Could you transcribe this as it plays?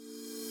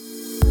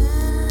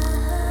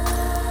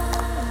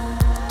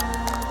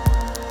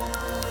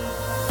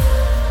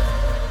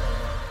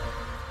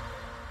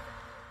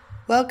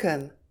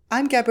Welcome.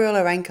 I'm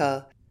Gabriella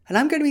Ranker, and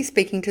I'm going to be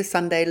speaking to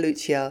Sunday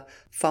Lucia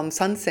from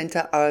Sun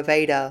Center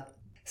Ayurveda.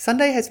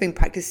 Sunday has been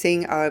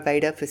practicing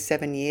Ayurveda for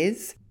 7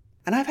 years,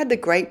 and I've had the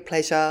great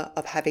pleasure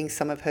of having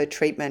some of her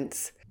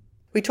treatments.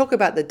 We talk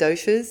about the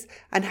doshas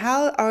and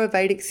how our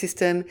Ayurvedic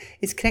system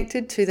is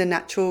connected to the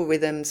natural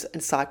rhythms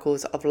and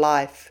cycles of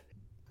life.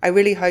 I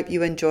really hope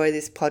you enjoy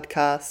this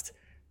podcast.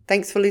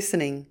 Thanks for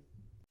listening.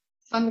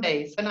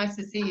 Sunday, so nice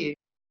to see you.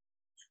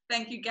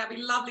 Thank you, Gabby.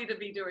 Lovely to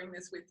be doing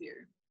this with you.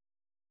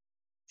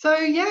 So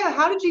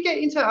how did you get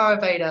into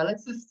Ayurveda?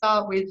 Let's just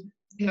start with,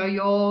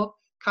 your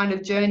kind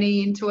of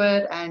journey into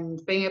it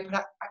and being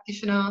a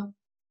practitioner.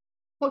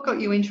 What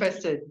got you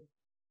interested?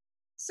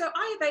 So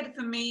Ayurveda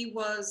for me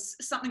was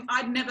something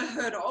I'd never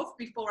heard of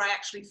before I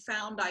actually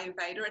found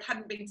Ayurveda. It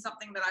hadn't been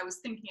something that I was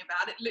thinking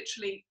about. It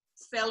literally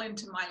fell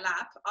into my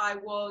lap. I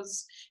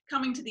was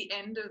coming to the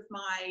end of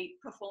my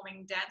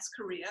performing dance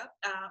career,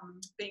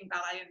 being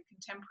ballet and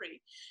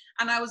contemporary,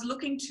 and I was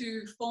looking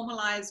to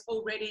formalize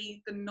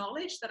already the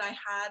knowledge that I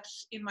had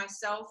in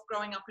myself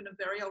growing up in a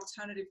very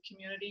alternative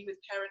community with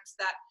parents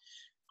that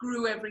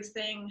grew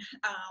everything.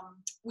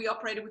 We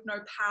operated with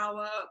no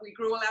power. We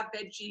grew all our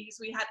veggies.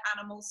 We had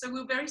animals. So we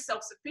were very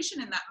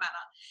self-sufficient in that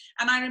manner.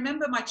 And I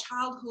remember my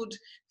childhood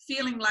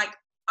feeling like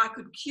I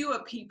could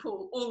cure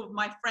people, all of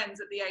my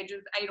friends at the age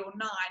of 8 or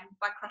 9,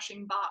 by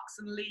crushing barks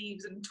and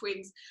leaves and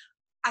twigs.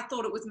 I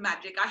thought it was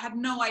magic. I had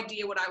no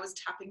idea what I was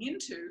tapping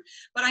into,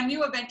 but I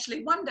knew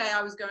eventually one day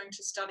I was going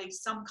to study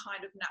some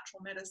kind of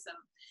natural medicine.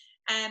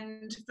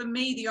 And for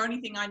me, the only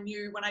thing I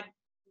knew when I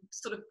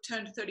sort of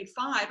turned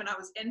 35 and I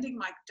was ending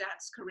my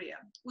dance career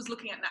was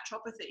looking at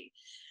naturopathy.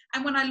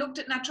 And when I looked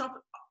at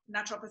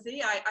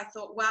naturopathy, I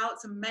thought, wow,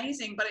 it's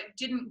amazing, but it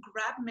didn't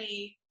grab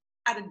me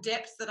at a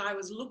depth that I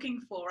was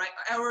looking for.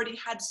 I already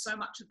had so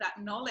much of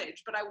that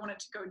knowledge, but I wanted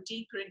to go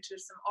deeper into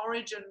some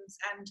origins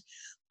and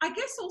I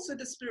guess also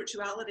the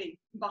spirituality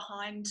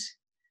behind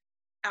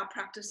our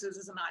practices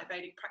as an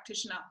Ayurvedic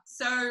practitioner.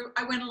 So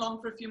I went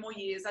along for a few more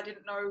years. I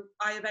didn't know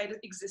Ayurveda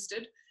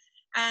existed.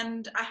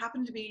 And I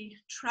happened to be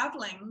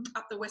traveling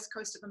up the west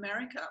coast of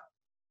America,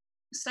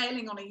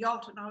 sailing on a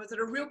yacht, and I was at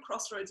a real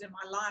crossroads in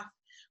my life.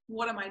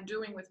 What am I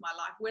doing with my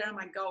life? Where am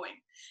I going?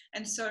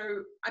 And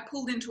so I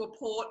pulled into a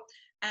port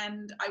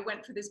and I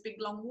went for this big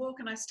long walk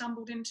and I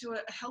stumbled into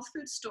a health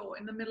food store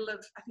in the middle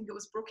of, I think it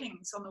was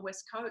Brookings on the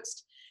west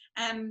coast.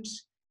 And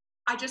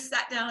I just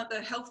sat down at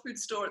the health food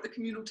store at the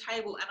communal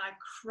table and I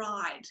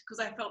cried because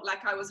I felt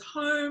like I was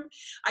home.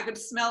 I could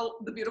smell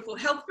the beautiful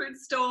health food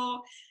store.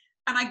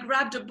 And I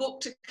grabbed a book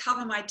to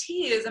cover my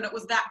tears, and it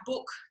was that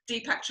book,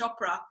 Deepak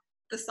Chopra,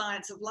 The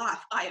Science of Life,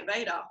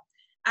 Ayurveda.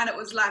 And it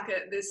was like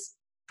this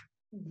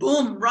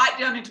boom right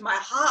down into my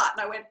heart.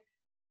 And I went,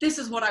 this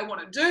is what I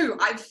want to do.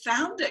 I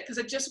found it, because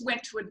it just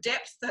went to a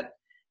depth that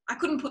I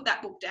couldn't put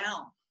that book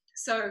down.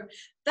 So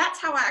that's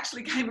how I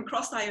actually came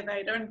across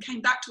Ayurveda and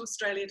came back to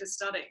Australia to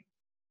study.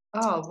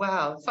 Oh,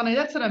 wow. Sunny,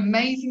 that's an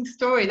amazing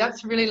story.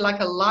 That's really like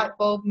a light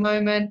bulb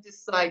moment,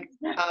 just like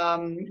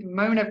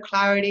moment of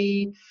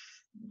clarity.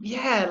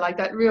 Yeah, like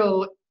that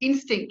real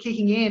instinct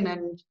kicking in,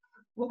 and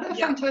what a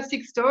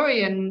fantastic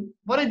story and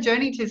what a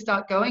journey to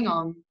start going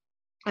on.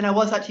 And I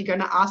was actually going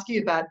to ask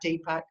you about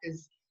Deepak,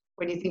 because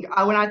when I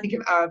think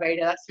of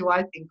Ayurveda, that's who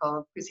I think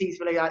of, because he's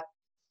really like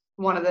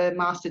one of the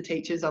master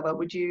teachers of it.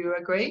 Would you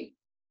agree?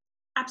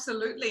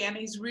 Absolutely. And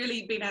he's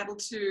really been able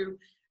to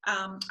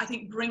I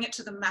think bring it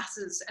to the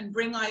masses and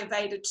bring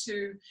Ayurveda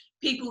to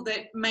people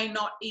that may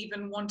not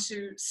even want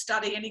to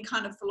study any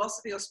kind of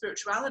philosophy or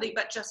spirituality,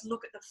 but just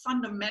look at the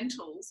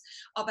fundamentals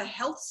of a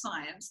health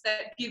science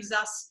that gives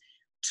us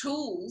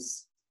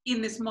tools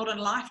in this modern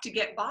life to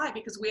get by,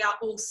 because we are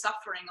all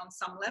suffering on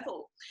some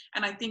level.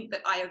 And I think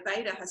that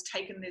Ayurveda has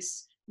taken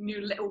this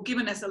or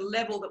given us a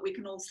level that we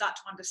can all start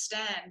to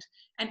understand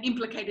and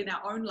implicate in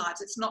our own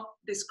lives. It's not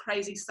this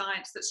crazy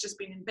science that's just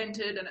been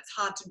invented and it's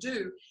hard to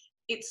do.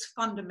 It's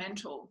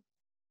fundamental.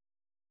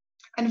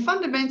 And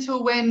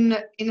fundamental when,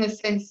 in a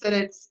sense that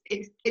it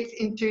gets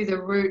into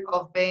the root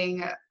of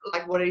being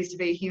like what it is to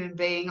be a human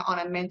being on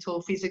a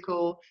mental,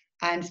 physical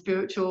and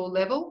spiritual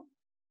level.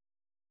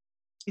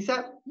 Is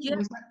that? Yeah,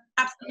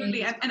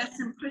 absolutely. And a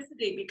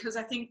simplicity, because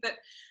I think that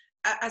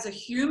as a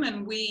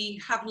human,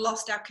 we have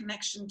lost our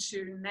connection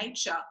to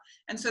nature.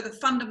 And so the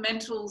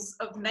fundamentals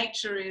of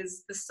nature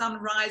is the sun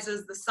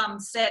rises, the sun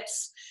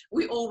sets.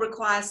 We all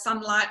require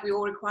sunlight. We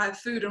all require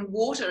food and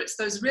water. It's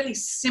those really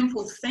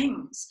simple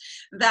things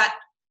that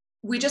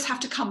we just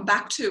have to come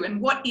back to. And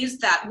what is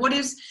that? What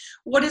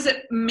does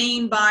it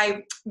mean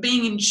by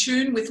being in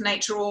tune with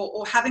nature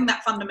or having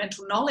that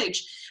fundamental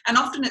knowledge? And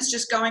often it's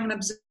just going and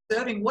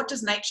observing, what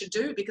does nature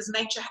do? Because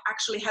nature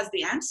actually has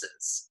the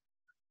answers.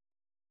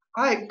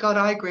 I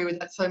agree with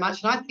that so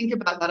much. And I think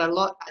about that a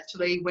lot,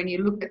 actually, when you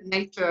look at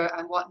nature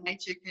and what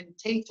nature can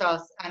teach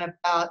us, and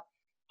about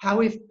how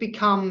we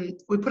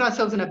put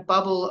ourselves in a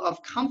bubble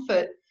of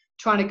comfort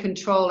trying to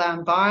control our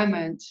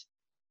environment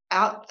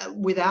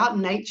without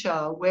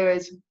nature,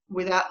 whereas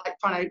without like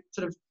trying to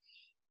sort of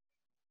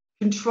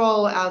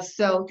control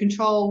ourselves,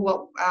 control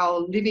what our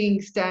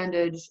living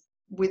standards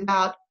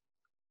without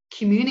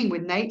communing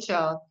with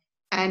nature,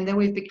 and then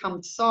we've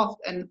become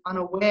soft and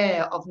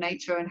unaware of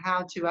nature and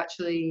how to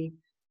actually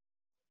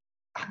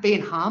be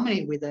in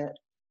harmony with it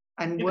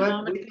and In work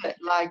harmony. with it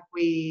like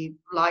we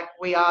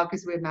are,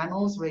 because we're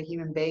mammals, we're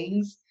human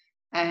beings.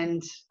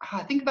 And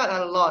I think about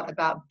that a lot,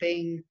 about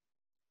being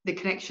the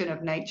connection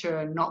of nature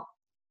and not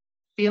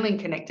feeling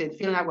connected,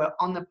 feeling like we're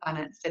on the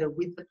planet instead of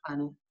with the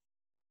planet.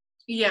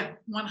 Yeah,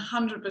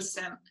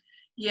 100%.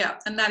 Yeah,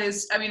 and that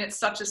is, I mean, it's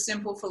such a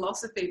simple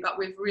philosophy, but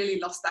we've really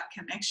lost that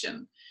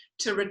connection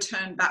to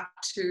return back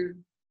to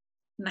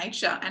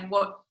nature and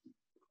what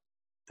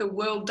the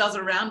world does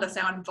around us,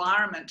 our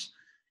environment.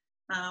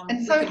 And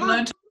We so could how,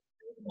 learn to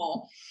do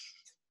more.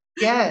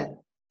 yeah,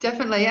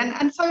 definitely.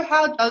 And so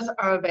how does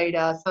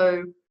Ayurveda,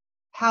 so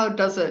how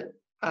does it,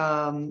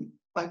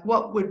 like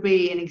what would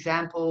be an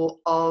example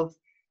of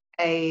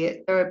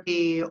a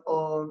therapy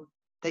or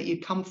that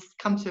you come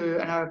to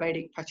an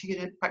Ayurvedic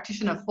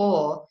practitioner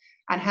for,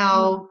 and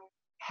how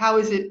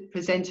is it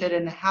presented,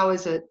 and how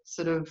is it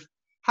sort of,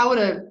 how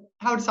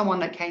would someone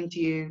that came to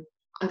you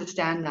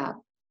understand that?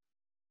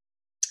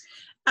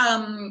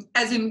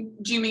 As in,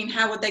 do you mean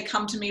how would they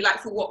come to me, like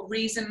for what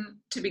reason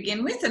to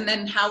begin with, and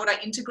then how would I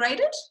integrate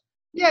it?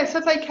 Yeah, so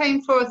if they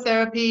came for a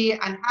therapy,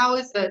 and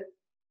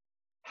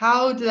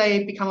how do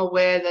they become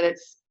aware that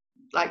it's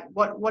like,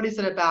 what is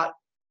it about,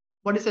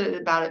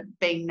 it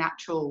being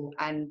natural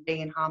and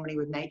being in harmony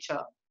with nature?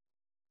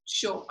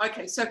 Sure.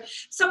 Okay. So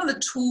some of the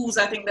tools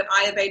I think that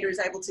Ayurveda is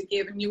able to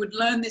give, and you would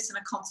learn this in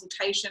a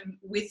consultation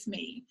with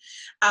me.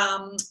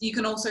 You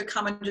can also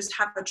come and just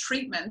have a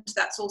treatment.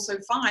 That's also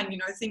fine. You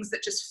know, things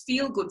that just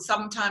feel good.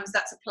 Sometimes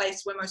that's a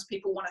place where most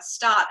people want to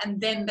start, and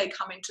then they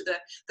come into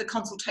the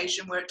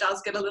consultation where it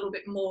does get a little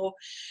bit more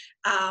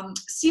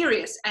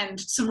serious and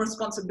some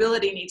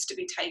responsibility needs to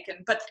be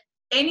taken. But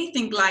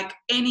anything like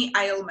any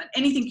ailment,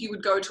 anything you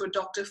would go to a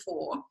doctor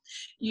for,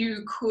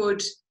 you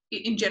could,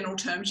 in general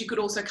terms, you could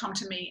also come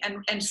to me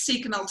and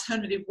seek an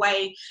alternative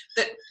way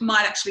that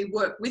might actually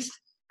work with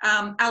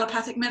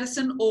allopathic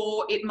medicine,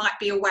 or it might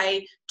be a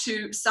way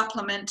to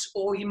supplement,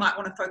 or you might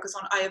want to focus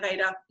on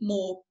Ayurveda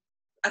more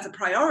as a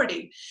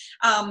priority.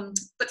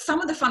 But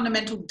some of the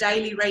fundamental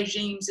daily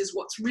regimes is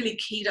what's really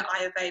key to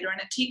Ayurveda,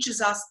 and it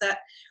teaches us that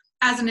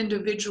as an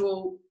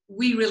individual,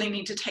 we really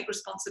need to take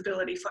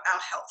responsibility for our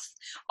health.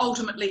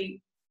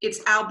 Ultimately,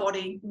 it's our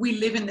body, we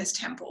live in this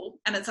temple,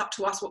 and it's up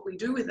to us what we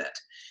do with it.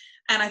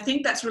 And I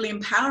think that's really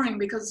empowering,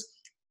 because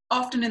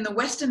often in the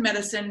Western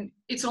medicine,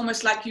 it's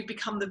almost like you've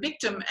become the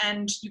victim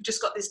and you've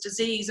just got this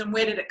disease, and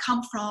where did it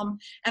come from?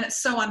 And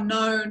it's so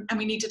unknown, and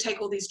we need to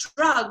take all these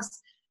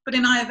drugs. But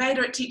in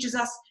Ayurveda, it teaches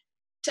us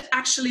to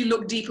actually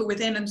look deeper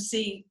within and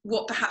see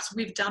what perhaps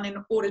we've done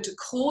in order to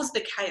cause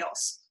the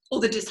chaos or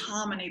the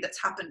disharmony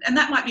that's happened. And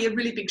that might be a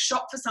really big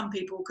shock for some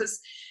people, because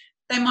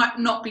they might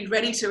not be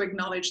ready to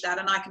acknowledge that.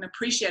 And I can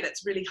appreciate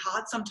it's really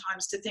hard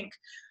sometimes to think,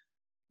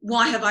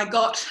 why have I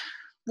got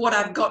what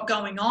I've got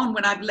going on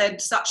when I've led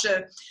such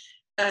a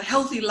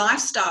healthy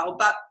lifestyle?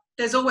 But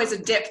there's always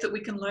a depth that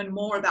we can learn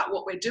more about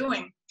what we're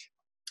doing.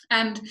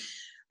 And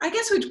I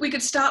guess we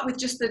could start with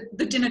just the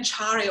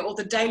dinacharya, or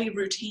the daily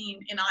routine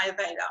in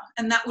Ayurveda.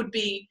 And that would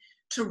be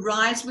to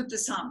rise with the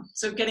sun.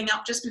 So getting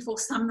up just before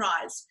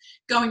sunrise,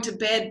 going to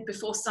bed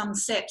before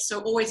sunset.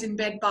 So always in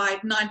bed by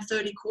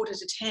 9:30,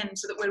 9:45,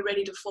 so that we're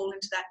ready to fall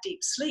into that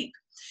deep sleep.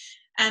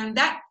 And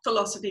that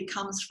philosophy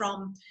comes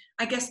from,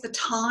 I guess, the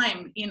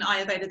time in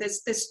Ayurveda.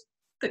 There's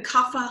the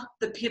kapha,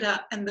 the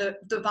pitta, and the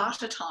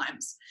vata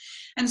times.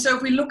 And so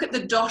if we look at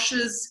the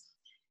doshas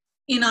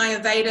in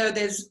Ayurveda,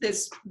 there's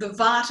the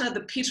vata,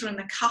 the pitta, and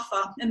the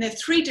kapha, and there are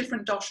three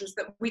different doshas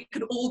that we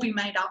could all be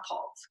made up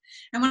of.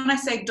 And when I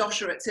say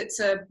dosha, it's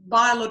a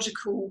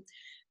biological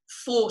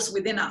force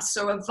within us.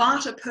 So a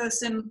vata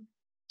person,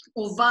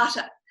 or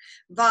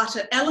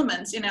vata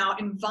elements in our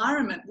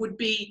environment, would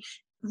be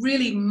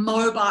really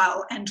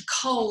mobile and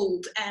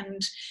cold,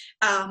 and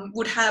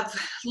would have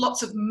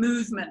lots of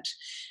movement.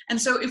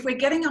 And so if we're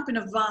getting up in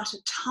a vata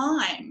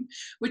time,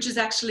 which is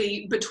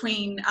actually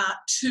between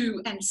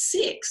 2 and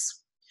 6,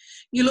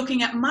 you're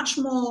looking at much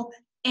more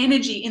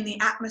energy in the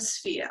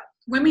atmosphere.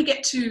 When we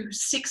get to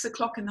 6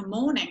 o'clock in the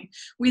morning,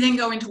 we then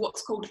go into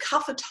what's called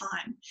kapha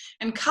time.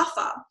 And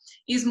kapha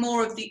is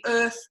more of the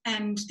earth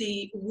and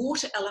the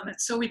water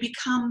elements. So we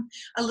become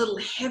a little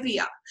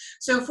heavier.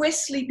 So if we're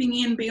sleeping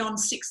in beyond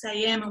 6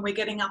 a.m. and we're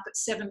getting up at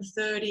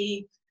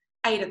 7:30,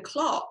 8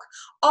 o'clock,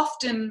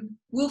 often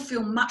we'll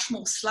feel much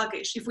more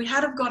sluggish. If we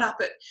had have got up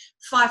at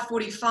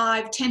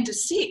 5:45, 10 to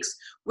 6,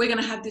 we're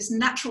going to have this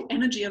natural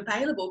energy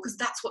available, because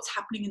that's what's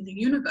happening in the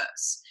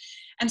universe.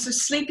 And so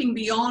sleeping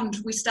beyond,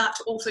 we start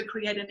to also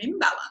create an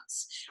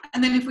imbalance.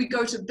 And then if we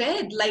go to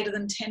bed later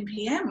than 10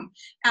 p.m.,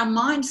 our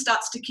mind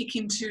starts to kick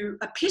into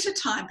a pitta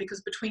time,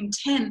 because between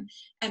 10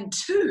 and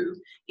 2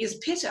 is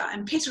pitta.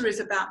 And pitta is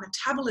about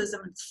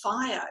metabolism and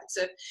fire.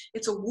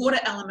 It's a water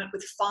element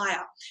with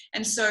fire.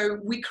 And so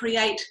we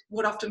create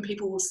what often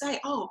people will say,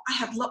 oh, I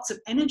have lots of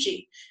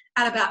energy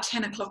at about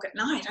 10 o'clock at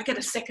night. I get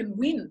a second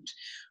wind.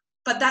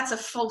 But that's a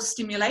false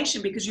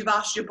stimulation because you've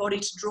asked your body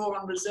to draw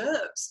on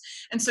reserves.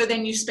 And so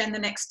then you spend the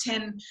next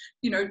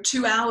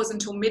 2 hours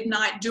until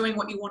midnight doing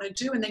what you want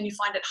to do, and then you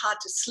find it hard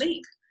to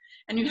sleep.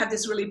 And you have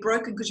this really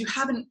broken, because you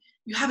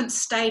haven't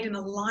stayed in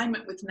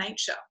alignment with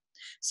nature.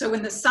 So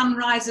when the sun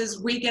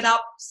rises, we get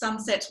up, sun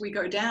sets, we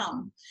go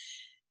down.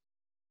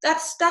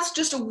 That's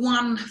just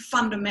one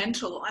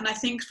fundamental. And I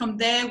think from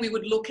there we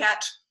would look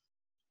at,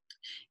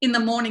 in the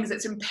mornings,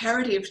 it's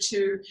imperative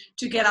to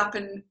get up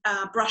and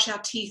brush our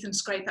teeth and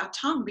scrape our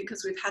tongue,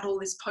 because we've had all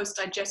this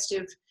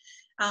post-digestive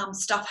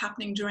stuff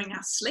happening during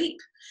our sleep.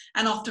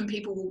 And often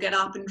people will get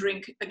up and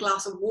drink a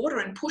glass of water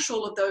and push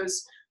all of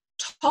those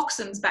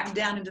toxins back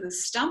down into the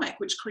stomach,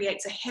 which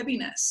creates a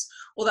heaviness,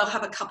 or they'll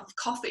have a cup of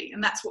coffee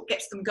and that's what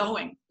gets them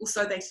going, or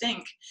so they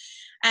think.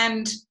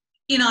 And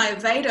in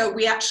Ayurveda,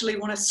 we actually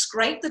want to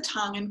scrape the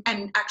tongue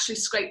and actually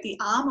scrape the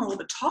armor or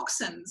the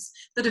toxins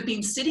that have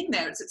been sitting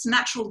there. It's its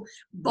natural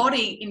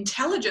body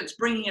intelligence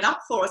bringing it up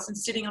for us and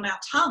sitting on our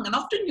tongue. And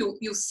often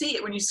you'll see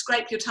it when you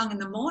scrape your tongue in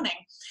the morning.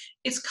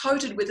 It's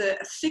coated with a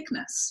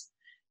thickness,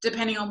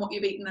 depending on what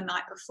you've eaten the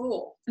night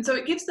before. And so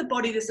it gives the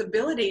body this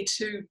ability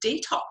to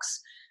detox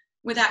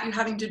without you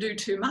having to do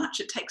too much.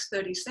 It takes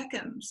 30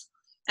 seconds.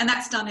 And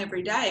that's done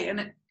every day.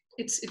 And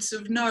it's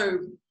of no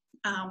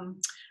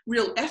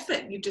real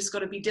effort. You've just got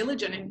to be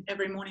diligent in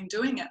every morning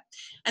doing it.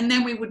 And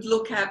then we would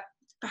look at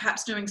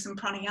perhaps doing some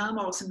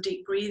pranayama or some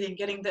deep breathing,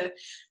 getting the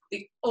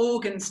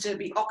organs to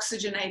be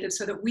oxygenated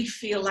so that we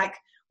feel like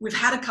we've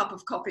had a cup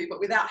of coffee, but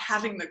without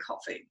having the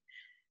coffee.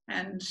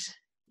 And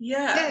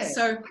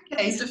so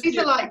okay, so these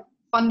are like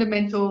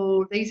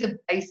fundamental, these are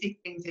basic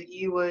things that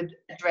you would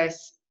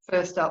address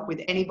first up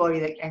with anybody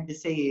that came to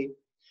see you.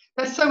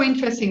 That's so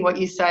interesting what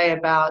you say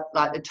about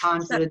like the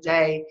times of the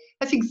day.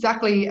 That's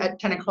exactly at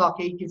 10 o'clock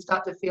you can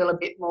start to feel a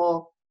bit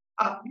more,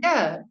 I'm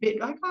a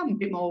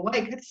bit more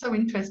awake. That's so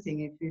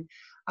interesting.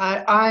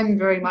 I'm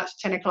very much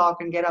 10 o'clock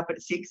and get up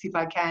at 6 if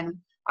I can.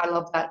 I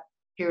love that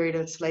period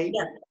of sleep,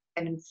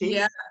 10 and 6.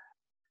 Yeah.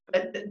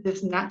 But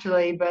just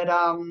naturally, but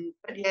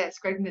yeah,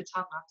 scraping the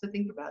tongue. I have to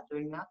think about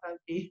doing that. That'd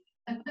be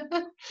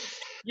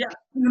yeah,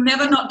 you'll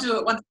never not do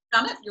it. Once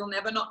you've done it, you'll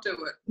never not do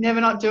it.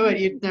 Never not do it.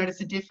 You'd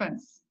notice a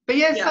difference. But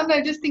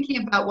Sunday, just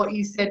thinking about what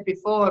you said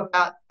before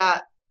about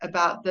that,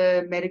 about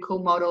the medical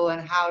model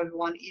and how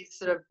everyone is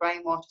sort of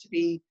brainwashed to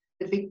be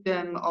the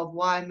victim of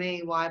why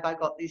me, why have I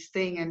got this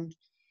thing, and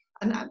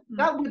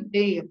that would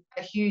be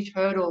a huge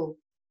hurdle,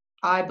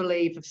 I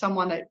believe, of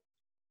someone that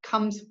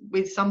comes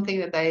with something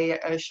that they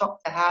are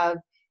shocked to have,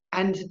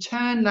 and to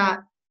turn that,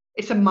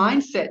 it's a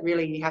mindset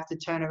really you have to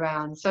turn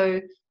around. So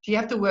do you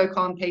have to work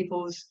on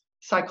people's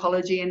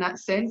psychology in that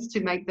sense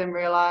to make them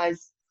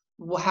realize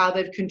how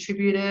they've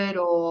contributed,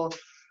 or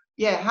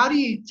how do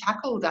you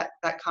tackle that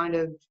kind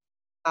of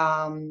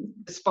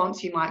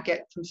response you might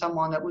get from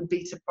someone that would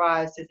be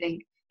surprised to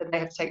think that they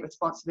have to take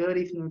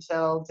responsibility for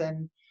themselves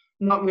and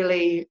not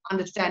really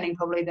understanding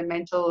probably the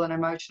mental and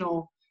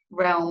emotional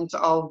realms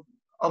of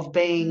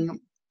being,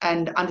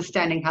 and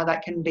understanding how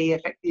that can be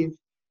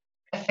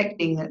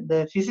affecting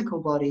the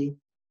physical body?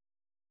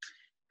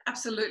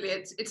 Absolutely.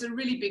 It's a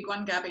really big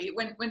one, Gabby.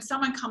 When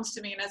someone comes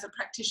to me, and as a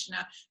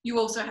practitioner, you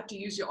also have to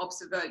use your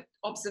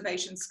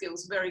observation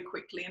skills very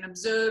quickly and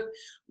observe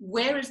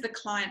where is the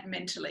client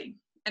mentally.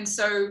 And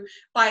so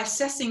by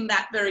assessing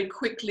that very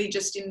quickly,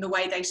 just in the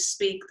way they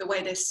speak, the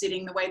way they're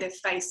sitting, the way their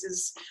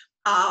faces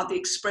are, the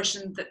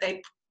expression that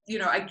they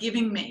are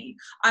giving me,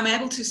 I'm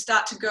able to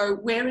start to go,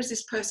 where is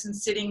this person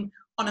sitting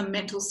on a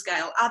mental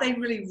scale? Are they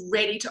really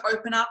ready to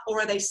open up,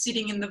 or are they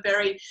sitting in the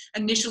very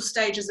initial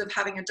stages of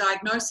having a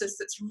diagnosis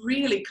that's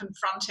really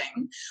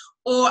confronting,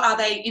 or are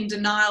they in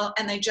denial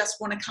and they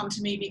just want to come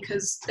to me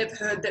because they've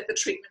heard that the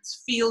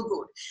treatments feel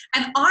good?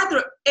 And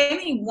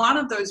any one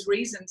of those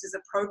reasons is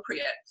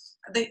appropriate.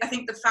 I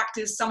think the fact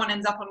is, someone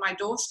ends up on my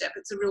doorstep,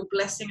 it's a real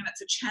blessing, and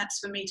it's a chance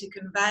for me to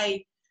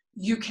convey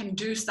you can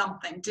do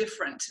something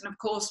different. And of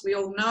course, we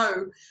all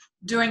know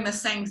doing the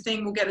same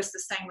thing will get us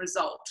the same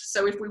result.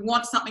 So if we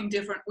want something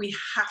different, we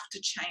have to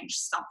change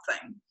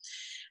something.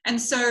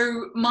 And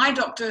so my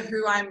doctor,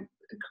 who I'm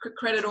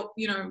credit,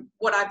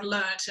 what I've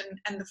learnt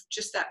and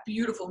just that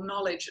beautiful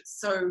knowledge, it's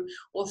so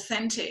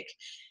authentic.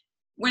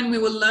 When we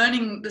were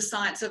learning the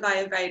science of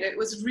Ayurveda, it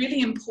was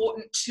really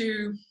important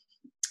to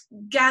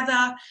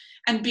gather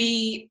and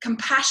be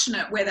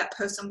compassionate where that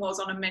person was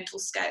on a mental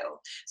scale.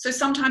 So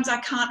sometimes I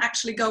can't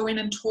actually go in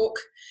and talk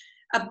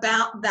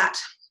about that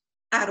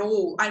at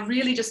all. I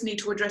really just need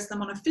to address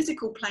them on a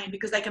physical plane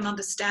because they can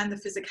understand the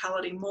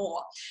physicality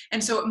more.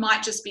 And so it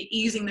might just be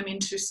easing them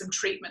into some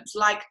treatments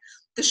like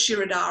the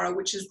Shirodhara,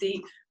 which is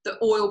the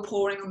oil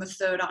pouring on the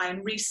third eye,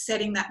 and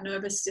resetting that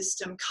nervous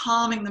system,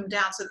 calming them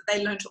down so that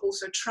they learn to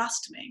also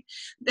trust me.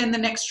 Then the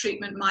next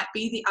treatment might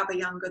be the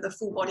Abhyanga, the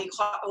full body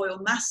hot oil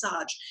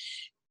massage.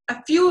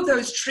 A few of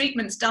those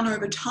treatments done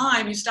over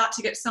time, you start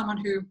to get someone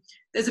who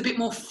there's a bit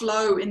more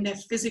flow in their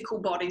physical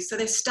body. So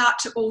they start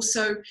to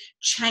also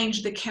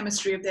change the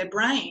chemistry of their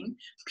brain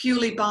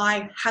purely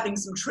by having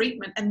some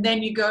treatment. And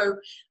then you go,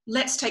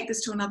 let's take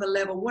this to another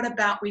level. What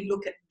about we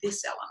look at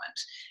this element?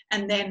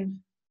 And then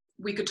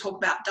we could talk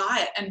about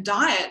diet. And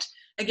diet,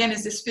 again,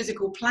 is this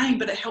physical plane,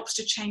 but it helps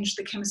to change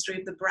the chemistry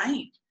of the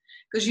brain.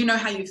 Because you know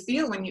how you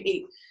feel when you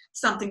eat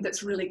something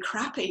that's really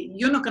crappy.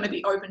 You're not going to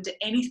be open to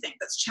anything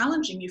that's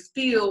challenging. You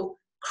feel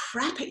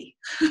crappy.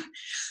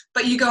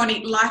 But you go and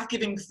eat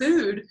life-giving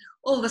food,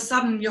 all of a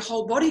sudden your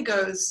whole body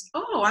goes,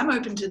 oh, I'm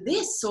open to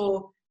this,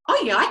 or,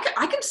 oh yeah,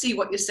 I can see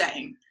what you're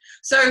saying.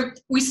 So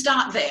we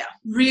start there,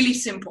 really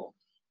simple.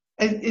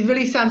 It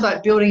really sounds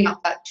like building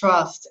up that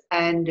trust,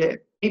 and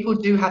people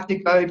do have to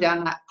go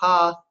down that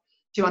path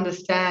to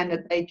understand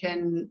that they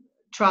can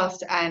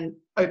trust and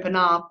open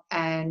up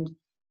and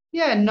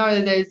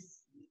know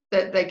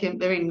that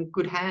they're in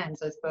good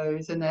hands, I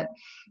suppose, and that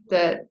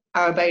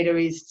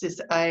Ayurveda is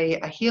just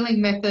a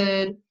healing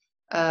method,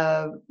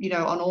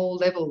 on all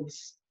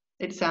levels,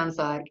 it sounds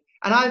like.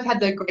 And I've had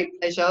the great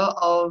pleasure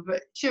of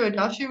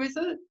Shirodashu, is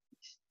it?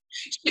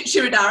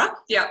 Shirodara,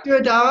 yeah.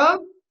 Shirodara.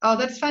 Oh,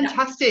 that's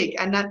fantastic.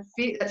 Yeah. And that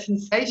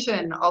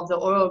sensation of the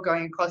oil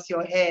going across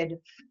your head,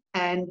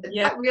 and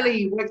that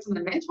really works in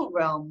the mental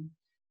realm,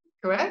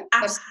 correct?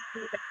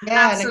 Absolutely.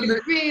 Absolutely. And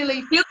it can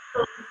really feel,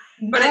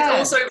 but it's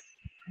also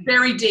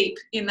very deep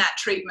in that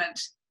treatment.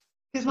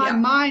 Because my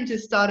mind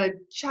just started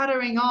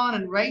chattering on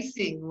and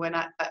racing when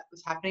that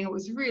was happening. It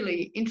was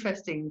really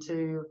interesting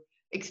to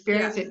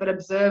experience it, but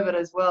observe it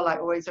as well, like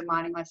always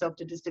reminding myself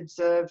to just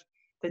observe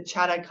the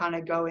chatter kind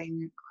of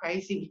going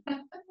crazy.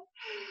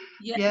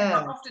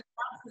 Often,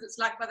 because it's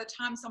like by the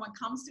time someone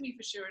comes to me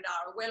for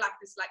Shirodara, we're like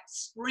this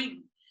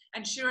spring,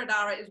 and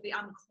Shirodara is the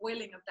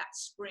uncoiling of that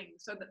spring,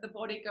 so that the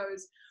body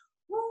goes,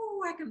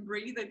 "Ooh, I can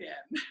breathe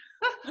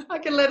again. I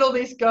can let all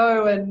this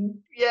go." And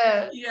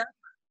yeah.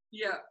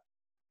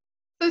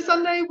 So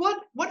Sunday,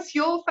 what's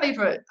your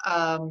favorite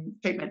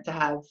treatment to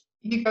have?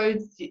 You go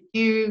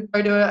to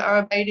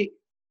an Ayurvedic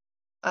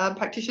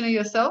practitioner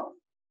yourself?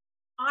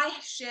 I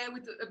share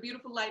with a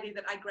beautiful lady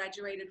that I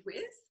graduated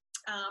with.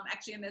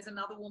 Actually, and there's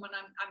another woman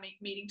I'm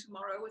meeting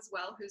tomorrow as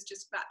well, who's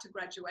just about to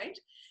graduate.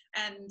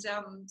 And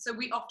so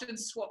we often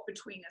swap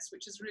between us,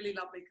 which is really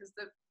lovely, because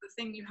the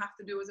thing you have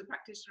to do as a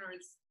practitioner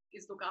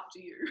is look after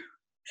you.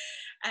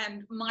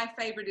 And my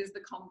favorite is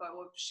the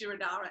combo of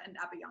Shirodara and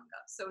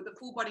Abhyanga. So the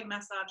full body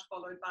massage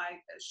followed by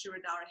a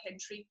Shirodara head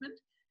treatment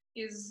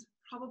is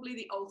probably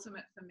the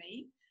ultimate for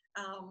me.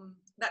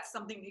 That's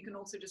something you can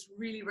also just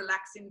really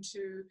relax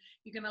into.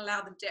 You can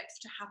allow the depth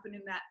to happen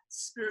in that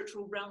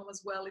spiritual realm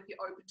as well if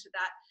you're open to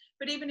that.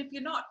 But even if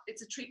you're not,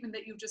 it's a treatment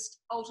that you'll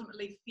just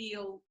ultimately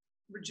feel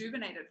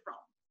rejuvenated from.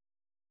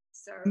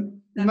 So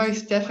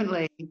most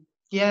definitely,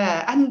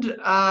 yeah. And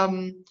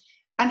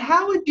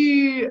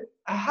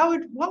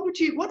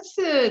what's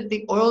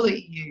the oil that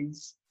you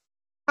use?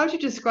 How would you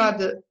describe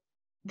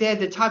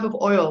the type of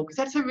oil? Because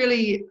that's a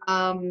really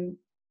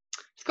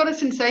it's got a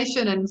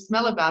sensation and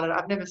smell about it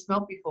I've never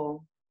smelled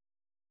before.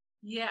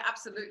 Yeah,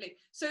 absolutely.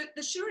 So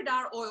the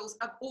Shirodara oils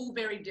are all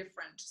very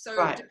different. So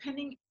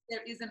depending if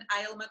there is an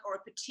ailment or a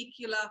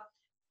particular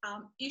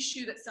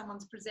issue that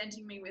someone's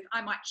presenting me with,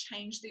 I might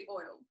change the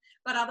oil.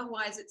 But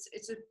otherwise,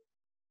 it's a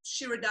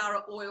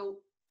Shirodara oil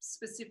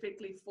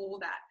specifically for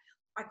that.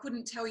 I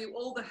couldn't tell you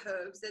all the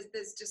herbs.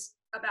 There's just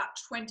about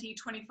 20,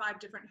 25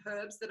 different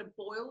herbs that are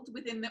boiled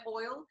within the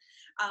oil.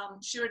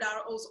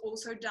 Shirodara has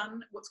also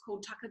done what's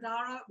called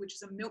Takadara, which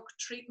is a milk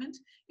treatment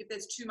if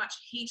there's too much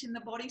heat in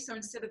the body. So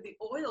instead of the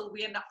oil,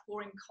 we end up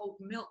pouring cold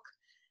milk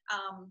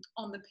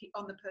on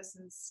the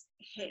person's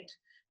head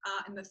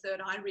in the third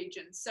eye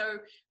region. So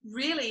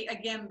really,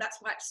 again, that's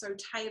why it's so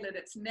tailored.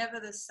 It's never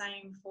the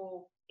same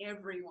for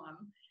everyone.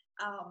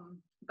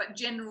 But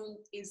general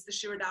is the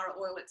Shirodara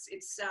oil.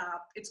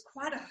 It's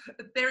quite a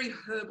very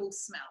herbal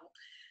smell.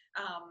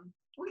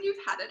 Well,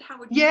 you've had it. How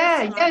would you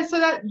describe?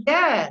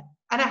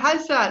 And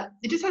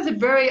it just has a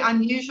very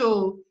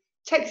unusual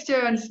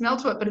texture and smell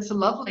to it, but it's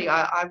lovely.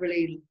 I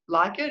really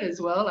like it as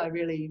well. I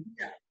really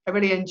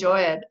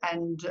enjoy it,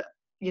 and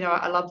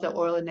I love the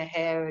oil in the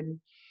hair, and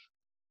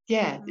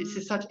it's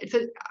just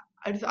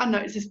I don't know,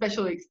 it's a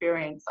special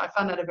experience. I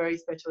found that a very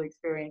special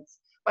experience.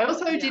 I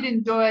also did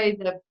enjoy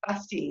the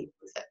basti,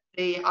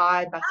 the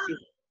eye basti.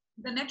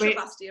 The Netra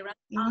basti around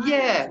the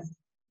eye.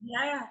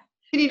 Yeah.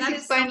 Can you just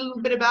explain a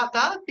little bit about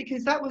that?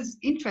 Because that was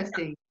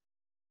interesting.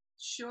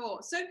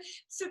 Sure. So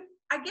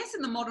I guess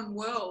in the modern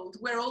world,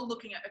 we're all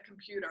looking at a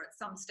computer at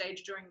some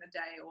stage during the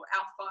day, or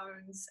our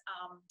phones.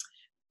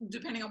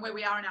 Depending on where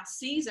we are in our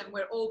season,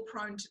 we're all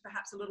prone to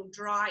perhaps a little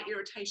dry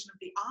irritation of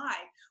the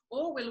eye,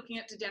 or we're looking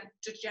at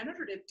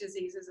degenerative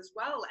diseases as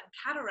well, and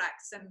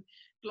cataracts and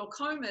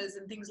glaucomas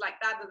and things like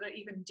that are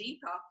even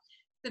deeper.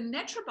 The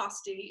Netra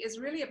basti is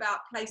really about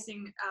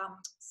placing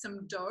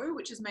some dough,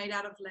 which is made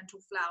out of lentil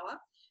flour,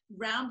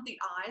 round the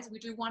eyes. We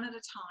do one at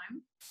a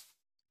time.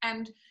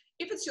 And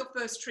if it's your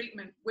first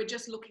treatment, we're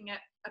just looking at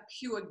a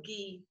pure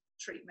ghee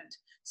treatment.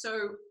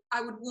 So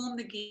I would warm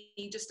the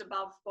ghee just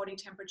above body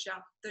temperature,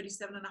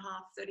 37.5,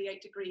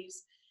 38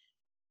 degrees.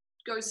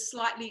 Goes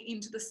slightly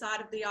into the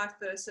side of the eye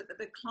first so that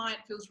the client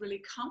feels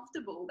really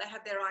comfortable. They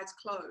have their eyes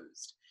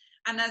closed.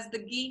 And as the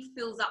ghee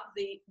fills up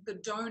the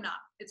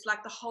donut, it's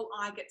like the whole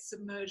eye gets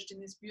submerged in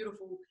this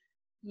beautiful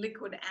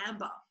liquid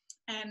amber.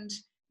 and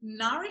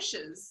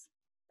nourishes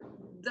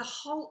the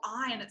whole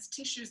eye and its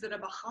tissues that are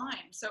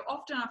behind. So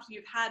often after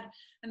you've had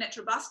a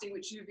netrobusty,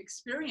 which you've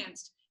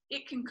experienced,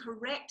 it can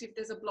correct if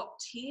there's a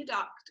blocked tear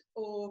duct,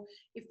 or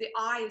if the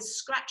eye is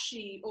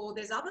scratchy, or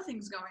there's other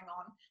things going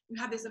on. You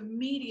have this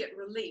immediate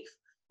relief.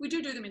 We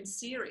do them in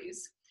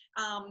series.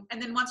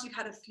 And then once you've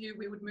had a few,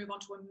 we would move on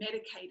to a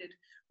medicated,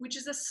 which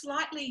is a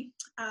slightly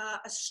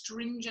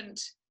astringent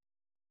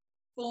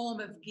form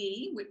of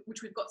ghee,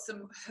 which we've got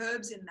some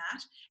herbs in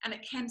that, and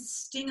it can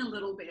sting a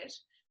little bit.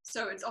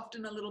 So it's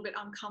often a little bit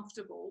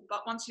uncomfortable.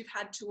 But once you've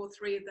had 2 or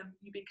 3 of them,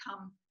 you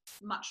become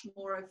much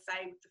more au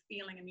fait with the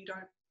feeling, and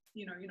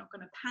you're not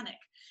going to panic.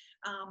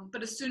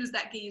 But as soon as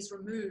that ghee is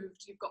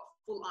removed, you've got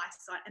full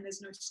eyesight and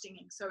there's no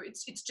stinging. So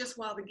it's just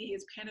while the ghee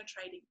is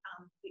penetrating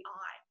the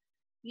eye.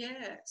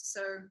 Yeah,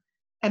 so.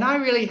 And I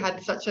really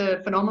had such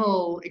a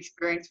phenomenal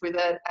experience with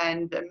it,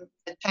 and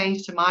a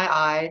change to my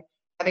eye,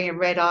 having a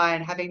red eye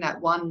and having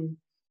that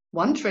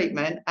one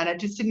treatment, and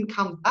it just didn't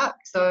come back.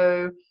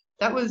 So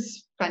that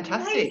was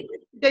fantastic.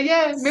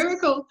 Yeah,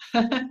 miracle.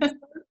 And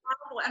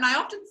I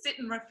often sit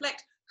and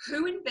reflect,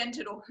 who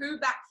invented, or who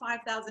back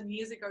 5,000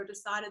 years ago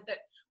decided that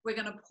we're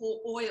going to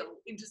pour oil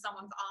into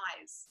someone's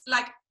eyes?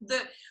 Like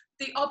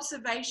the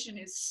observation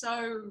is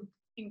so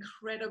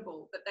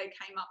incredible that they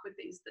came up with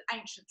these, the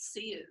ancient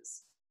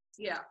seers.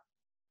 Yeah.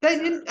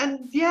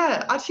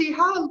 Actually,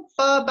 how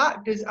far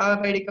back does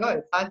Ayurveda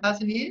go?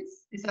 5,000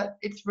 years? Is that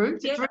its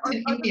roots? Its roots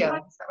in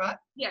India, is that right?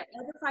 Yeah,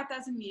 over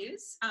 5,000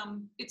 years.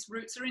 Its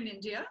roots are in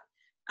India.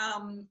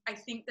 I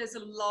think there's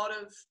a lot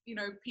of,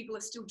 people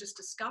are still just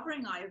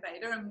discovering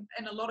Ayurveda,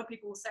 and a lot of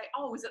people will say,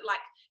 oh, is it like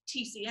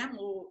TCM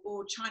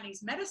or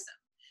Chinese medicine?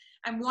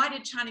 And why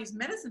did Chinese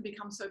medicine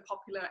become so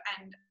popular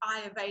and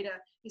Ayurveda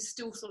is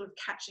still sort of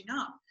catching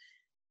up?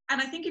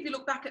 And I think if you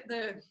look back at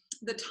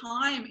the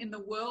time in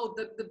the world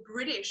that the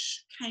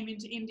British came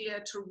into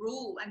India to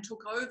rule and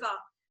took over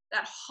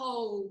that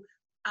whole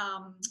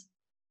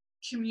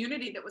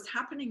community that was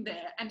happening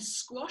there, and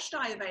squashed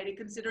Ayurveda,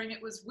 considering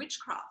it was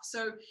witchcraft.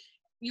 So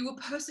you were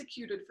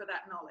persecuted for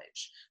that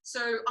knowledge.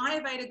 So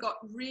Ayurveda got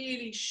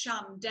really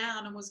shunned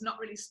down and was not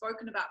really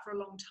spoken about for a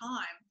long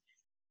time,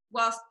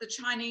 whilst the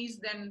Chinese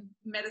then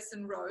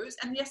medicine rose.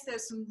 And yes,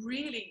 there's some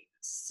really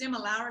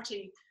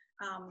similarity,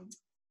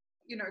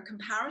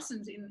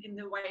 comparisons in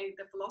the way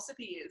the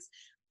philosophy is.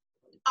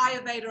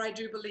 Ayurveda, I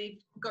do believe,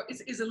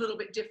 is a little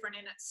bit different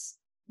in its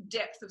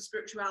depth of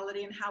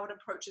spirituality and how it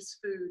approaches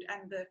food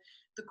and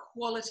the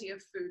quality of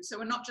food. So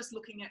we're not just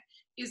looking at,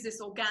 is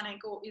this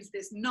organic or is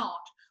this not?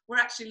 We're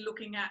actually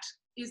looking at,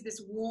 is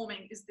this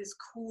warming? Is this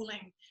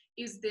cooling?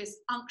 Is this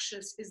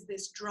unctuous? Is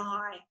this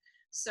dry?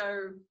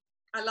 So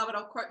I love it.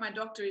 I'll quote my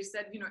doctor. He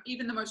said,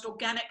 even the most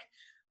organic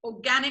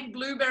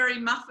blueberry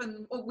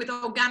muffin, or with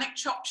organic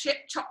chopped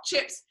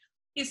chips,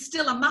 is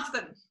still a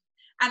muffin,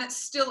 and it's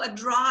still a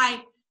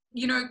dry,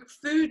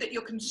 food that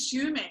you're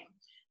consuming.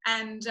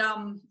 And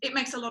it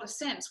makes a lot of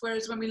sense.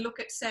 Whereas when we look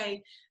at,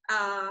 say,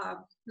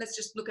 let's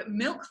just look at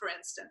milk, for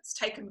instance,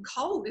 taken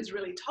cold is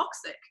really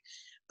toxic.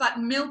 But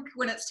milk,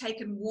 when it's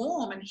taken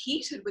warm and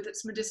heated with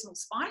its medicinal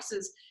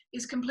spices,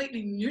 is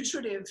completely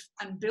nutritive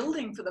and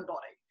building for the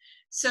body.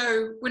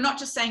 So we're not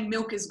just saying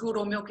milk is good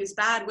or milk is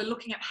bad. We're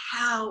looking at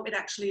how it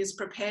actually is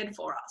prepared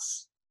for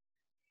us.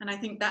 And I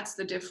think that's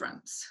the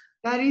difference.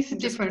 That is the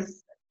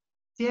difference.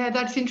 Yeah,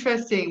 that's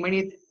interesting. And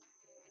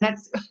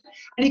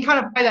you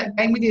kind of play that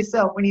game with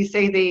yourself when you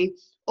see the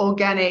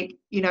organic,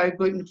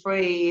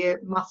 gluten-free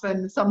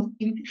muffin,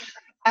 something.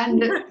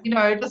 And,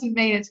 it doesn't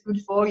mean it's good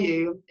for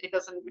you. It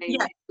doesn't mean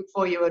it's good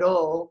for you at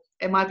all.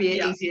 It might be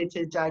easier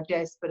to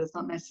digest, but it's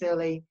not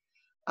necessarily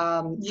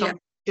something you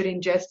should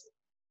ingest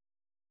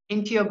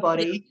into your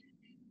body.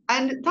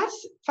 And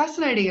that's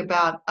fascinating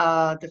about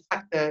the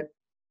fact that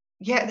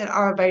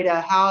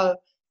Ayurveda,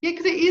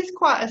 because it is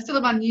still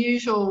an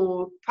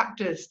unusual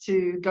practice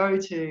to go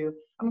to.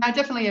 I mean, I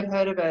definitely have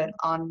heard of it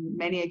on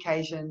many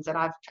occasions, and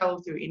I've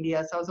traveled through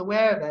India, so I was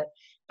aware of it.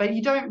 But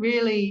you don't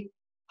really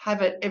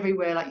have it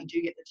everywhere like you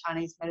do get the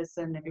Chinese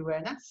medicine everywhere.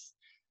 And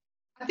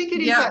I think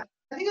it is. I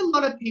think a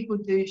lot of people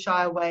do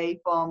shy away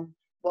from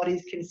what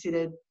is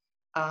considered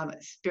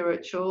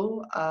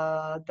spiritual.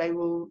 They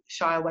will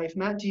shy away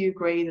from that. Do you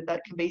agree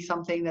that can be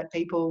something that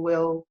people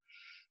will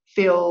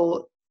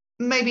feel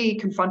maybe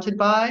confronted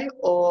by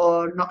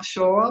or not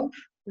sure of?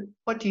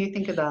 What do you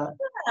think of that?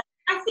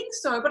 I think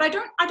so, but I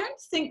don't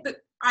think that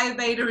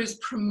Ayurveda is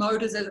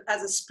promoted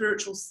as a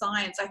spiritual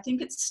science. I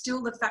think it's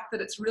still the fact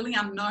that it's really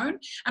unknown,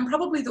 and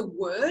probably the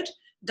word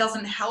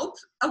doesn't help.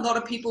 A lot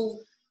of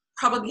people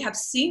probably have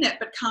seen it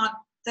but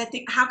they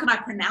think, how can I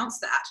pronounce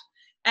that?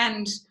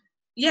 And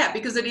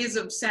because it is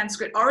of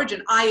Sanskrit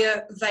origin,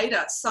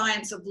 Ayurveda,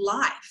 science of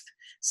life.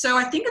 So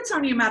I think it's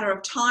only a matter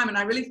of time, and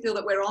I really feel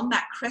that we're on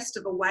that crest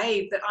of a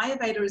wave, that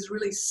Ayurveda is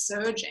really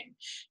surging,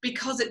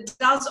 because it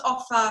does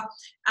offer,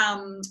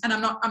 and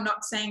I'm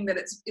not saying that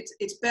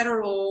it's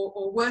better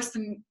or worse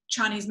than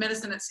Chinese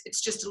medicine.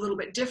 It's just a little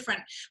bit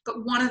different.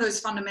 But one of those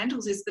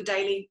fundamentals is the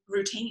daily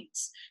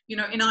routines. You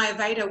know, in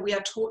Ayurveda, we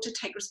are taught to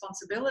take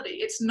responsibility.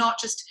 It's not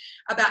just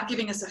about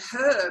giving us a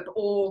herb,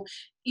 or,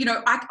 you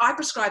know, I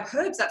prescribe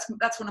herbs.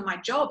 That's one of my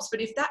jobs.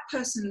 But if that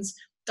person's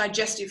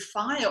digestive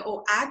fire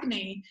or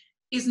agni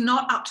is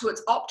not up to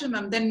its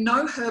optimum, then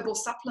no herbal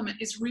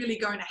supplement is really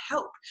going to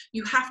help.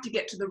 You have to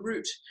get to the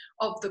root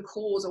of the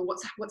cause, or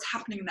what's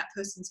happening in that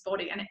person's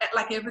body. And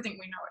like everything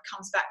we know, it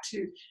comes back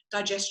to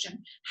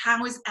digestion.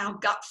 How is our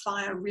gut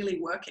fire really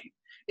working?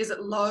 Is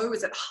it low?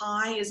 Is it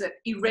high? Is it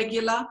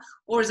irregular?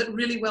 Or is it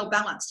really well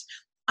balanced?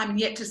 I'm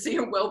yet to see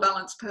a well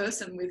balanced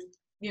person with,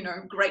 you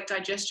know, great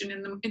digestion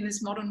in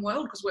this modern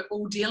world, because we're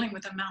all dealing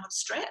with an amount of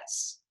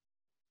stress.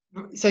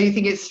 So you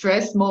think it's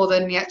stress more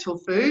than the actual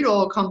food,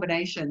 or a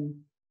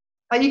combination?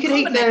 Like you could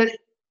eat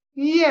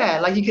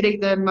like you could eat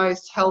the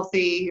most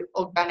healthy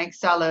organic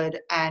salad,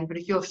 but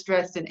if you're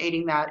stressed and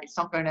eating that, it's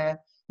not going to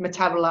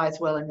metabolize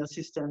well in your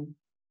system.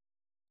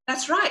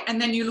 That's right.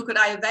 And then you look at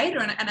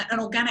Ayurveda, and an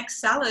organic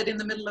salad in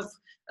the middle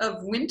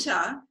of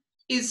winter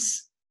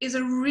is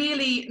a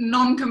really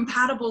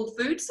non-compatible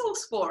food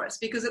source for us,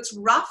 because it's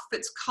rough,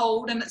 it's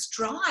cold, and it's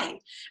dry.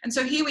 And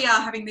so here we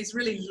are having these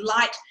really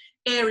light,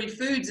 airy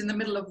foods in the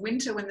middle of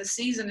winter, when the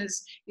season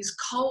is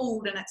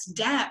cold and it's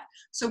damp.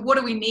 So what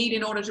do we need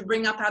in order to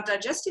bring up our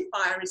digestive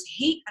fire is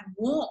heat and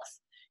warmth,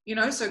 you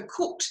know, so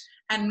cooked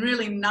and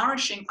really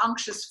nourishing,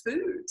 unctuous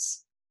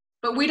foods.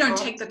 But we don't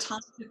take the time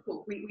to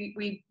cook.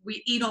 We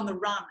eat on the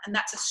run, and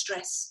that's a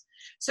stress.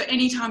 So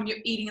anytime you're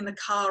eating in the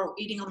car or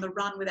eating on the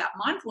run without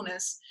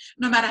mindfulness,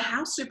 no matter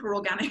how super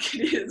organic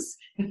it is,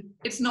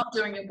 it's not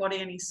doing your body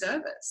any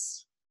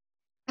service.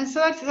 And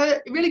so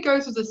it really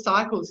goes with the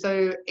cycle.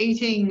 So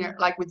eating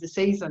like with the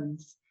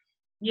seasons.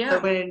 Yeah. So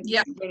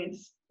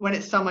when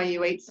it's summer,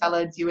 you eat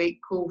salads, you eat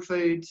cool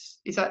foods.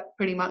 Is that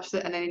pretty much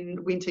it? And then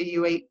in winter,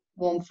 you eat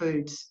warm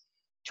foods,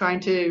 trying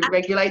to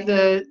regulate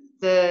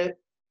the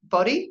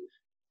body,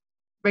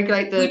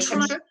 regulate the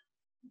temperature.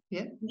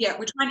 Yeah,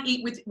 we try and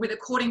eat with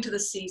according to the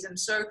season.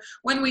 So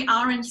when we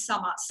are in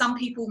summer, some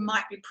people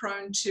might be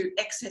prone to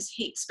excess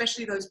heat,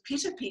 especially those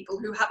pitta people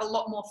who have a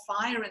lot more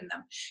fire in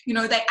them. You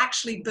know, they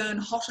actually burn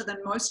hotter than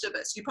most of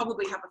us. You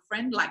probably have a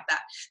friend like that.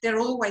 They're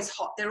always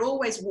hot. They're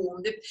always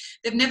warm.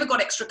 They've never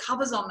got extra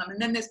covers on them.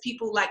 And then there's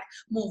people like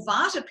more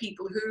vata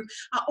people who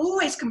are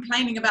always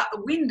complaining about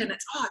the wind, and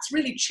it's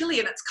really chilly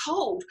and it's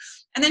cold.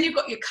 And then you've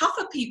got your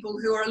kapha people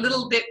who are a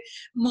little bit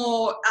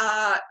more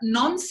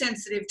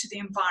non-sensitive to the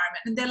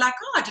environment, and they're like,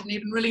 I didn't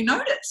even really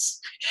notice.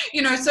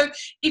 You know, so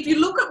if you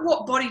look at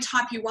what body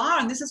type you are,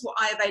 and this is what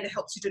Ayurveda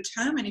helps you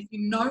determine, if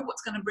you know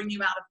what's going to bring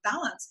you out of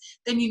balance,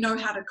 then you know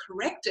how to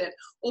correct it.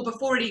 Or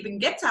before it even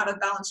gets out of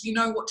balance, you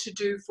know what to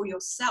do for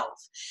yourself.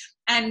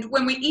 And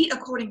when we eat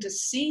according to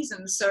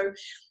seasons, so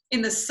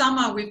in the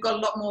summer, we've got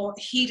a lot more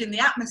heat in the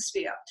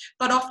atmosphere,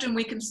 but often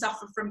we can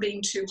suffer from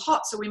being too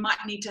hot, so we might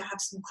need to have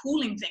some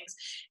cooling things.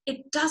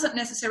 It doesn't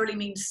necessarily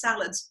mean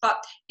salads,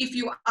 but if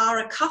you are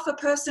a kapha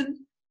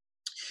person,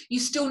 you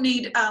still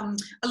need a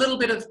little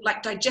bit of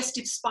like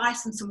digestive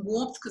spice and some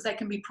warmth, because they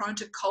can be prone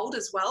to cold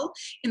as well.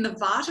 In the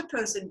vata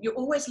person, you're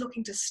always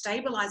looking to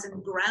stabilize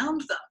and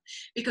ground them,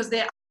 because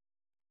they're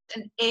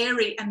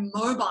airy and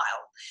mobile.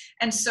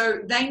 And so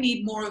they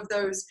need more of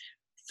those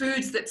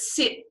foods that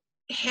sit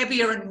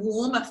heavier and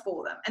warmer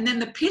for them. And then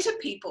the pitta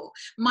people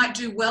might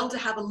do well to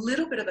have a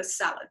little bit of a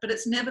salad, but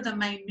it's never the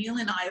main meal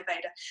in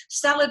Ayurveda.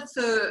 Salad,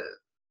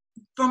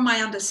 from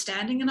my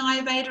understanding in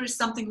Ayurveda, is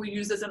something we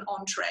use as an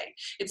entree.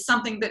 It's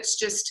something that's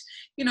just,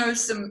 you know,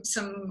 some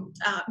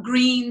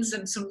greens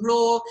and some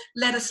raw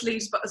lettuce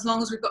leaves, but as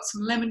long as we've got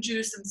some lemon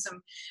juice and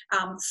some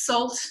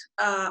salt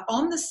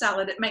on the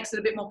salad, it makes it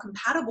a bit more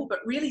compatible. But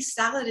really,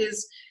 salad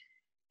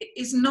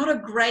is not a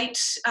great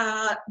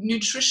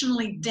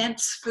nutritionally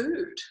dense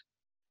food.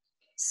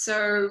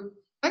 So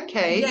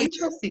okay,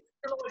 interesting.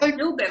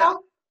 So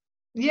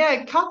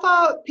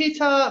Kapha,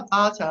 Pitta,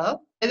 Vata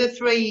are the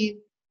three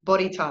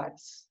body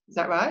types. Is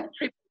that right?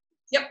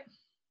 Yep.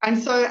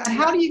 And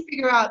how do you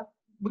figure out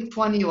which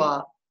one you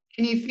are?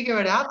 Can you figure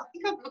it out? I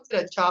think I've looked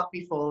at a chart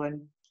before,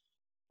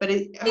 but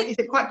is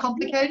it quite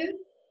complicated?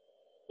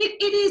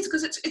 It is,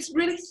 because it's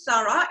really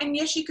thorough. And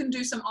yes, you can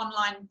do some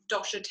online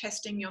dosha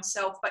testing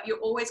yourself, but you're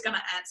always going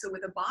to answer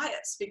with a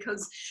bias,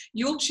 because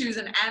you'll choose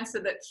an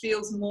answer that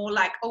feels more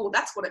like, oh,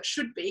 that's what it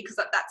should be, because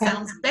that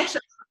sounds better.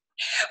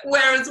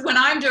 Whereas when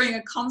I'm doing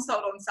a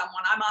consult on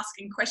someone, I'm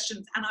asking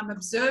questions and I'm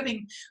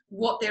observing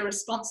what their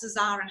responses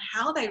are and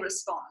how they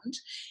respond.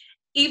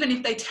 Even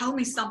if they tell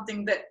me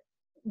something that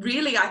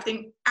really I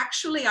think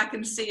actually I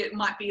can see it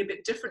might be a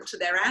bit different to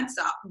their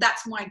answer,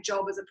 that's my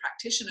job as a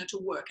practitioner to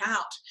work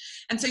out.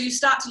 And so you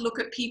start to look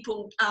at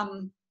people,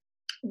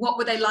 what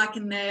were they like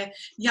in their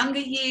younger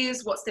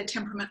years? What's their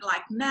temperament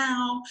like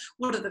now?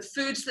 What are the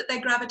foods that they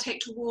gravitate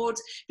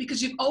towards?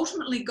 Because you've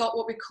ultimately got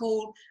what we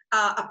call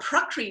a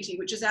prakriti,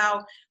 which is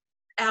our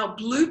our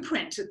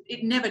blueprint.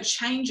 It never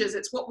changes.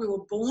 It's what we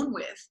were born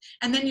with.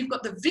 And then you've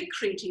got the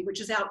Vikriti,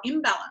 which is our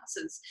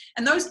imbalances.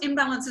 And those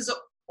imbalances are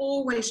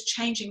always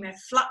changing. They're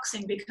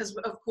fluxing because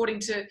according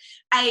to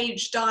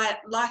age, diet,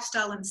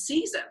 lifestyle, and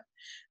season.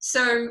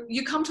 So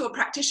you come to a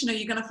practitioner,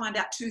 you're going to find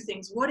out two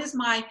things. What is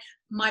my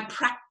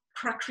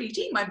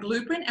prakriti, my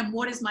blueprint, and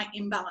what is my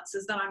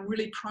imbalances that I'm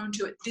really prone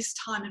to at this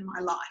time in my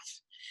life?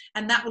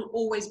 And that will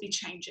always be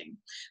changing.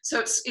 So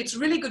it's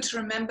really good to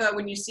remember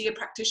when you see a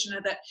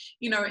practitioner that,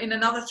 you know, in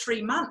another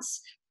 3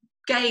 months,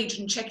 gauge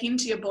and check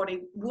into your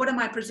body. What am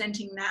I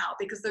presenting now?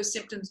 Because those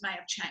symptoms may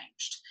have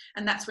changed.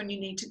 And that's when you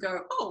need to go,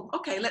 oh,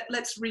 okay,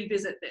 let's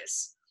revisit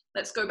this.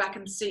 Let's go back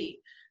and see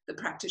the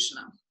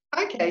practitioner.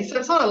 Okay, so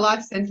it's not a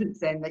life sentence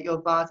then that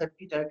your Vata,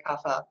 Pitta,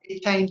 Kapha,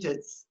 it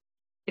changes.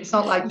 It's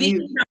not like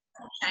you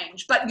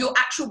change, but your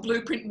actual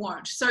blueprint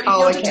won't. So if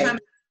oh, you're okay.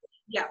 determined,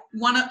 yeah,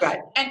 one of right.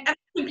 and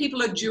when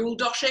people are dual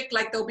doshic,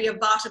 like there'll be a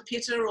Vata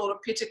Pitta or a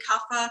Pitta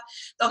Kapha,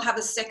 they'll have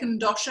a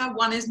second dosha.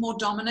 One is more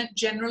dominant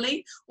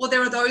generally, or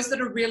there are those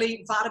that are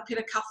really Vata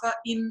Pitta Kapha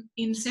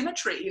in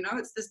symmetry. You know,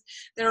 it's this.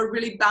 There are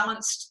really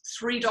balanced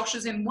 3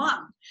 doshas in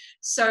one.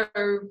 So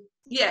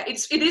yeah,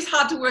 it is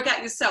hard to work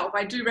out yourself.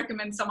 I do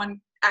recommend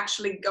someone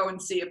actually go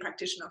and see a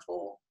practitioner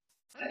for.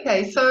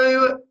 Okay,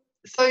 so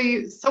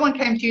someone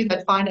came to you,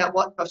 they'd find out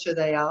what dosha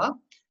they are,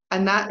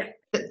 and that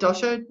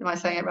dosha, am I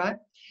saying it right?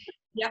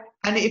 Yeah.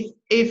 And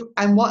if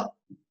what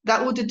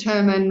that will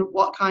determine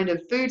what kind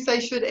of foods they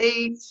should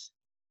eat,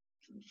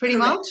 pretty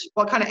Correct. much,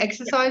 what kind of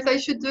exercise they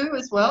should do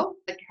as well,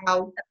 like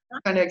how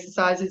kind of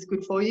exercise is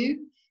good for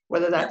you,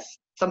 whether that's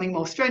something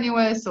more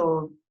strenuous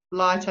or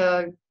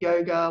lighter,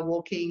 yoga,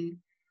 walking.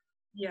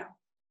 Yeah.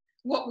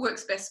 What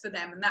works best for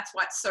them, and that's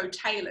why it's so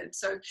tailored.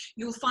 So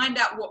you'll find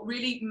out what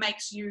really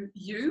makes you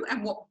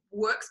and what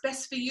works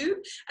best for you.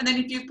 And then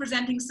if you're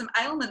presenting some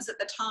ailments at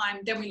the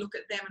time, then we look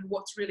at them and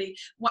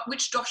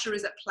which dosha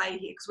is at play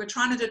here, because we're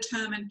trying to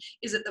determine,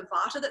 is it the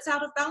Vata that's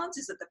out of balance,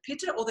 is it the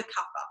Pitta or the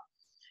Kapha,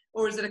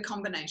 or is it a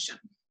combination?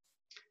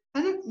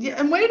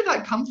 And where did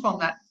that come from,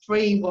 that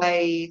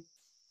 3-way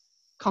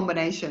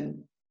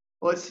combination?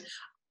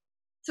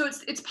 So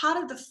it's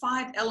part of the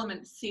 5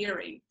 element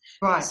theory.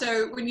 Right.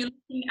 So when you're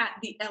looking at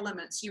the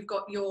elements, you've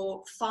got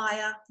your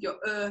fire, your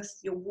earth,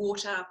 your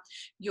water,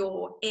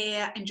 your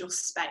air, and your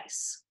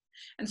space.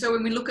 And so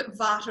when we look at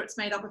Vata, it's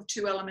made up of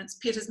 2 elements,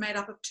 Pitta is made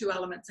up of 2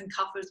 elements, and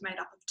Kapha is made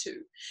up of 2.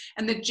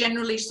 And they're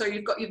generally, so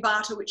you've got your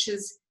Vata, which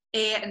is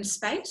air and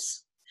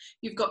space.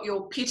 You've got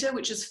your Pitta,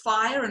 which is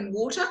fire and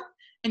water.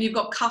 And you've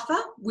got Kapha,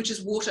 which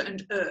is water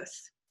and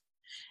earth.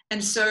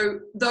 And so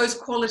those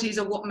qualities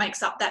are what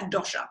makes up that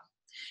dosha.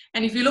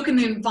 And if you look in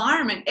the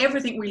environment,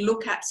 everything we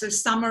look at, so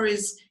summer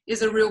is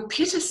a real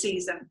Pitta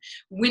season.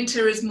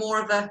 Winter is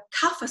more of a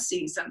Kapha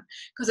season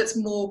because it's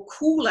more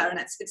cooler and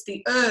it's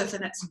the earth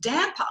and it's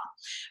damper.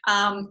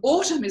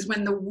 Autumn is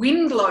when the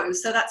wind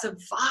blows, so that's a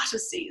Vata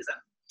season.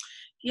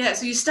 Yeah,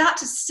 so you start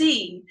to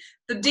see,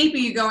 the deeper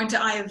you go into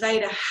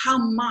Ayurveda, how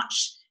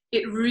much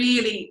it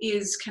really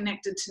is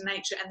connected to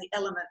nature and the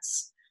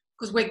elements,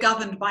 because we're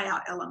governed by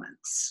our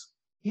elements.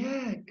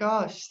 Yeah,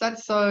 gosh,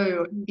 that's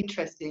so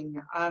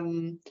interesting.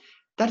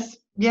 Because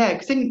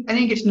then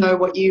you get to know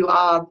what you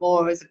are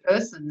more as a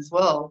person as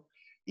well.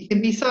 You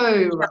can be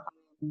so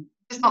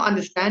just not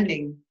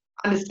understanding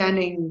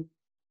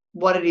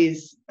what it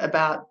is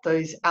about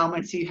those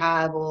ailments you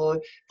have,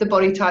 or the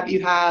body type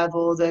you have,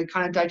 or the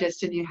kind of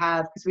digestion you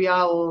have, because we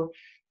are all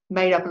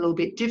made up a little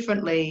bit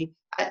differently,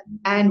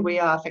 and we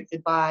are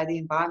affected by the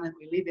environment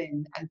we live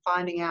in, and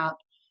finding out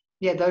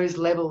those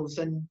levels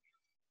and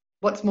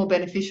what's more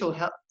beneficial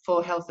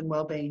for health and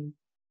well-being.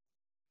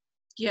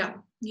 Yeah,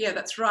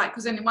 that's right.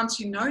 Because then once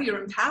you know,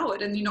 you're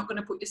empowered, and you're not going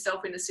to put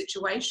yourself in a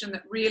situation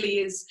that really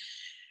is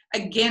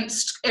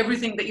against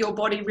everything that your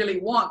body really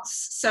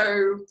wants.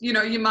 So,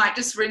 you might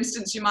just, for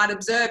instance, you might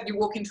observe, you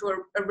walk into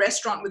a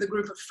restaurant with a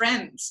group of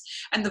friends,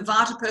 and the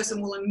Vata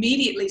person will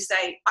immediately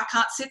say, I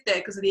can't sit there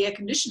because of the air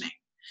conditioning.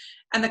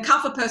 And the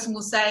Kapha person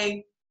will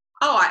say,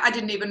 oh, I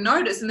didn't even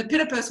notice. And the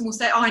Pitta person will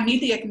say, oh, I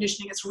need the air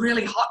conditioning. It's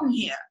really hot in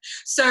here.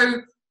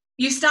 So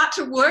you start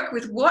to work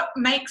with what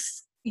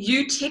makes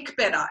you tick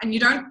better, and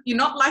you're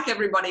not like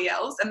everybody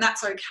else, and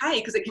that's okay,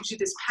 because it gives you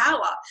this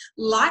power.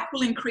 Like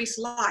will increase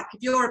like.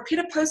 If you're a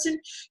Pitta person,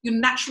 you're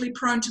naturally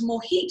prone to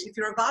more heat. If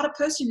you're a Vata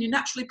person, you're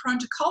naturally prone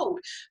to cold.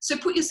 So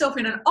put yourself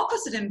in an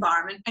opposite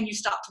environment and you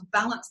start to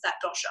balance that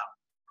dosha.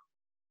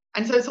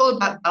 And so it's all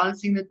about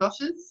balancing the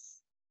doshas?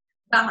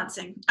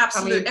 Balancing,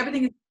 absolutely.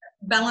 Everything is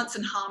balance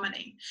and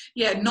harmony.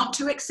 Yeah, not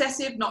too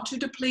excessive, not too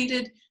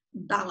depleted,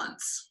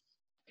 balance.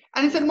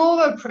 And is it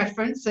more of a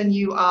preference than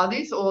you are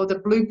this, or the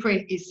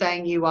blueprint is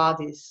saying you are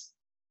this?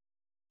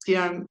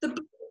 The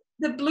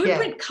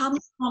blueprint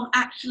comes from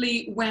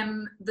actually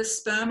when the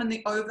sperm and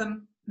the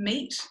ovum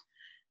meet,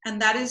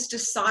 and that is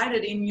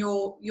decided in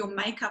your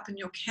makeup and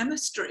your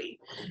chemistry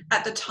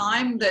at the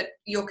time that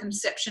your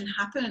conception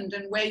happened,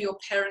 and where your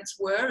parents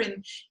were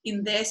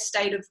in their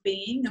state of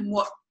being and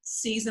what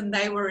season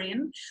they were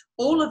in.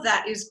 All of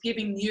that is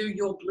giving you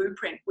your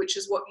blueprint, which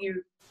is what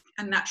you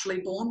are naturally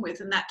born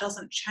with, and that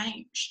doesn't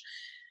change.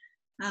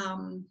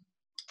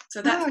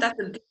 So that's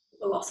a deep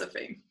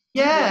philosophy.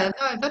 Yeah,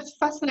 no, that's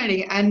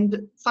fascinating.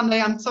 And Sunday,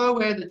 I'm so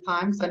aware of the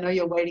time, so I know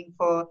you're waiting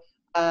for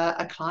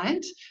a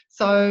client.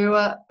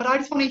 So, but I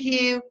just want to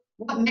hear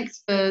what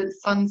next for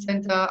Sun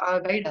Centre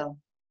Ayurveda.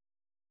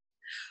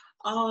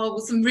 Oh, well,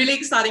 some really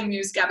exciting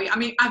news, Gabby. I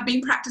mean, I've been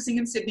practicing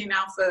in Sydney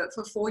now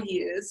for 4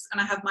 years, and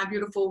I have my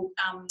beautiful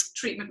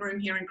treatment room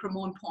here in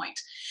Cremorne Point.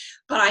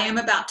 But I am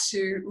about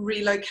to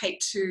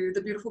relocate to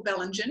the beautiful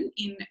Bellingen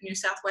in New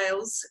South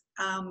Wales,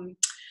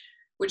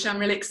 which I'm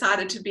really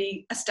excited to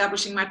be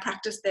establishing my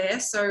practice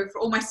there. So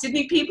for all my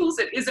Sydney peoples,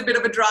 it is a bit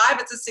of a drive.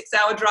 It's a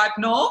 6-hour drive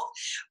north,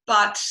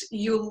 but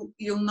you'll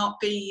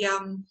not be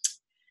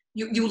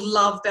you'll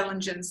love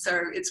Bellingen.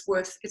 So it's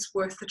worth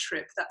the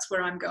trip. That's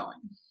where I'm going.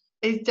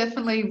 It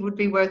definitely would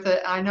be worth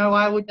it. I know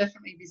I would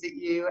definitely visit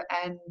you,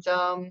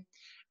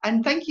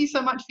 and thank you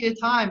so much for your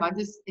time. I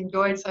just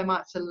enjoyed so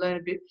much to learn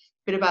a bit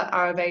about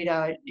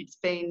Ayurveda. It's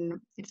been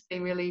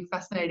really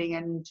fascinating,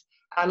 and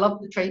I love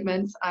the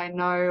treatments. I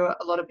know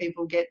a lot of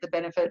people get the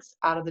benefits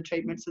out of the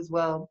treatments as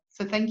well.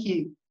 So thank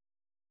you.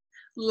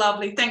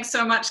 Lovely. Thanks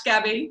so much,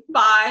 Gabby.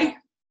 Bye.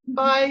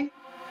 Bye.